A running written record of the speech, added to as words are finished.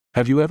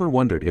Have you ever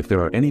wondered if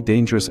there are any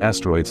dangerous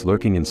asteroids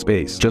lurking in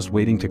space just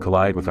waiting to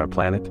collide with our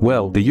planet?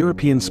 Well, the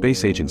European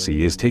Space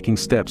Agency is taking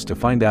steps to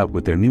find out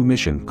with their new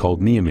mission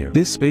called Neomir.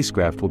 This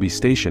spacecraft will be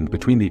stationed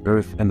between the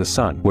Earth and the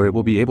Sun, where it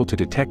will be able to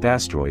detect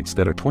asteroids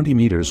that are 20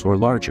 meters or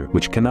larger,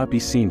 which cannot be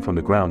seen from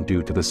the ground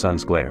due to the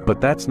sun's glare. But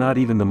that's not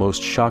even the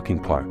most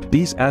shocking part.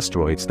 These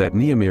asteroids that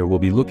Neomir will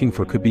be looking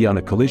for could be on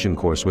a collision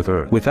course with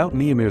Earth. Without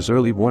Neomir's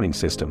early warning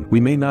system, we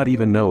may not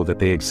even know that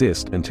they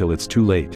exist until it's too late.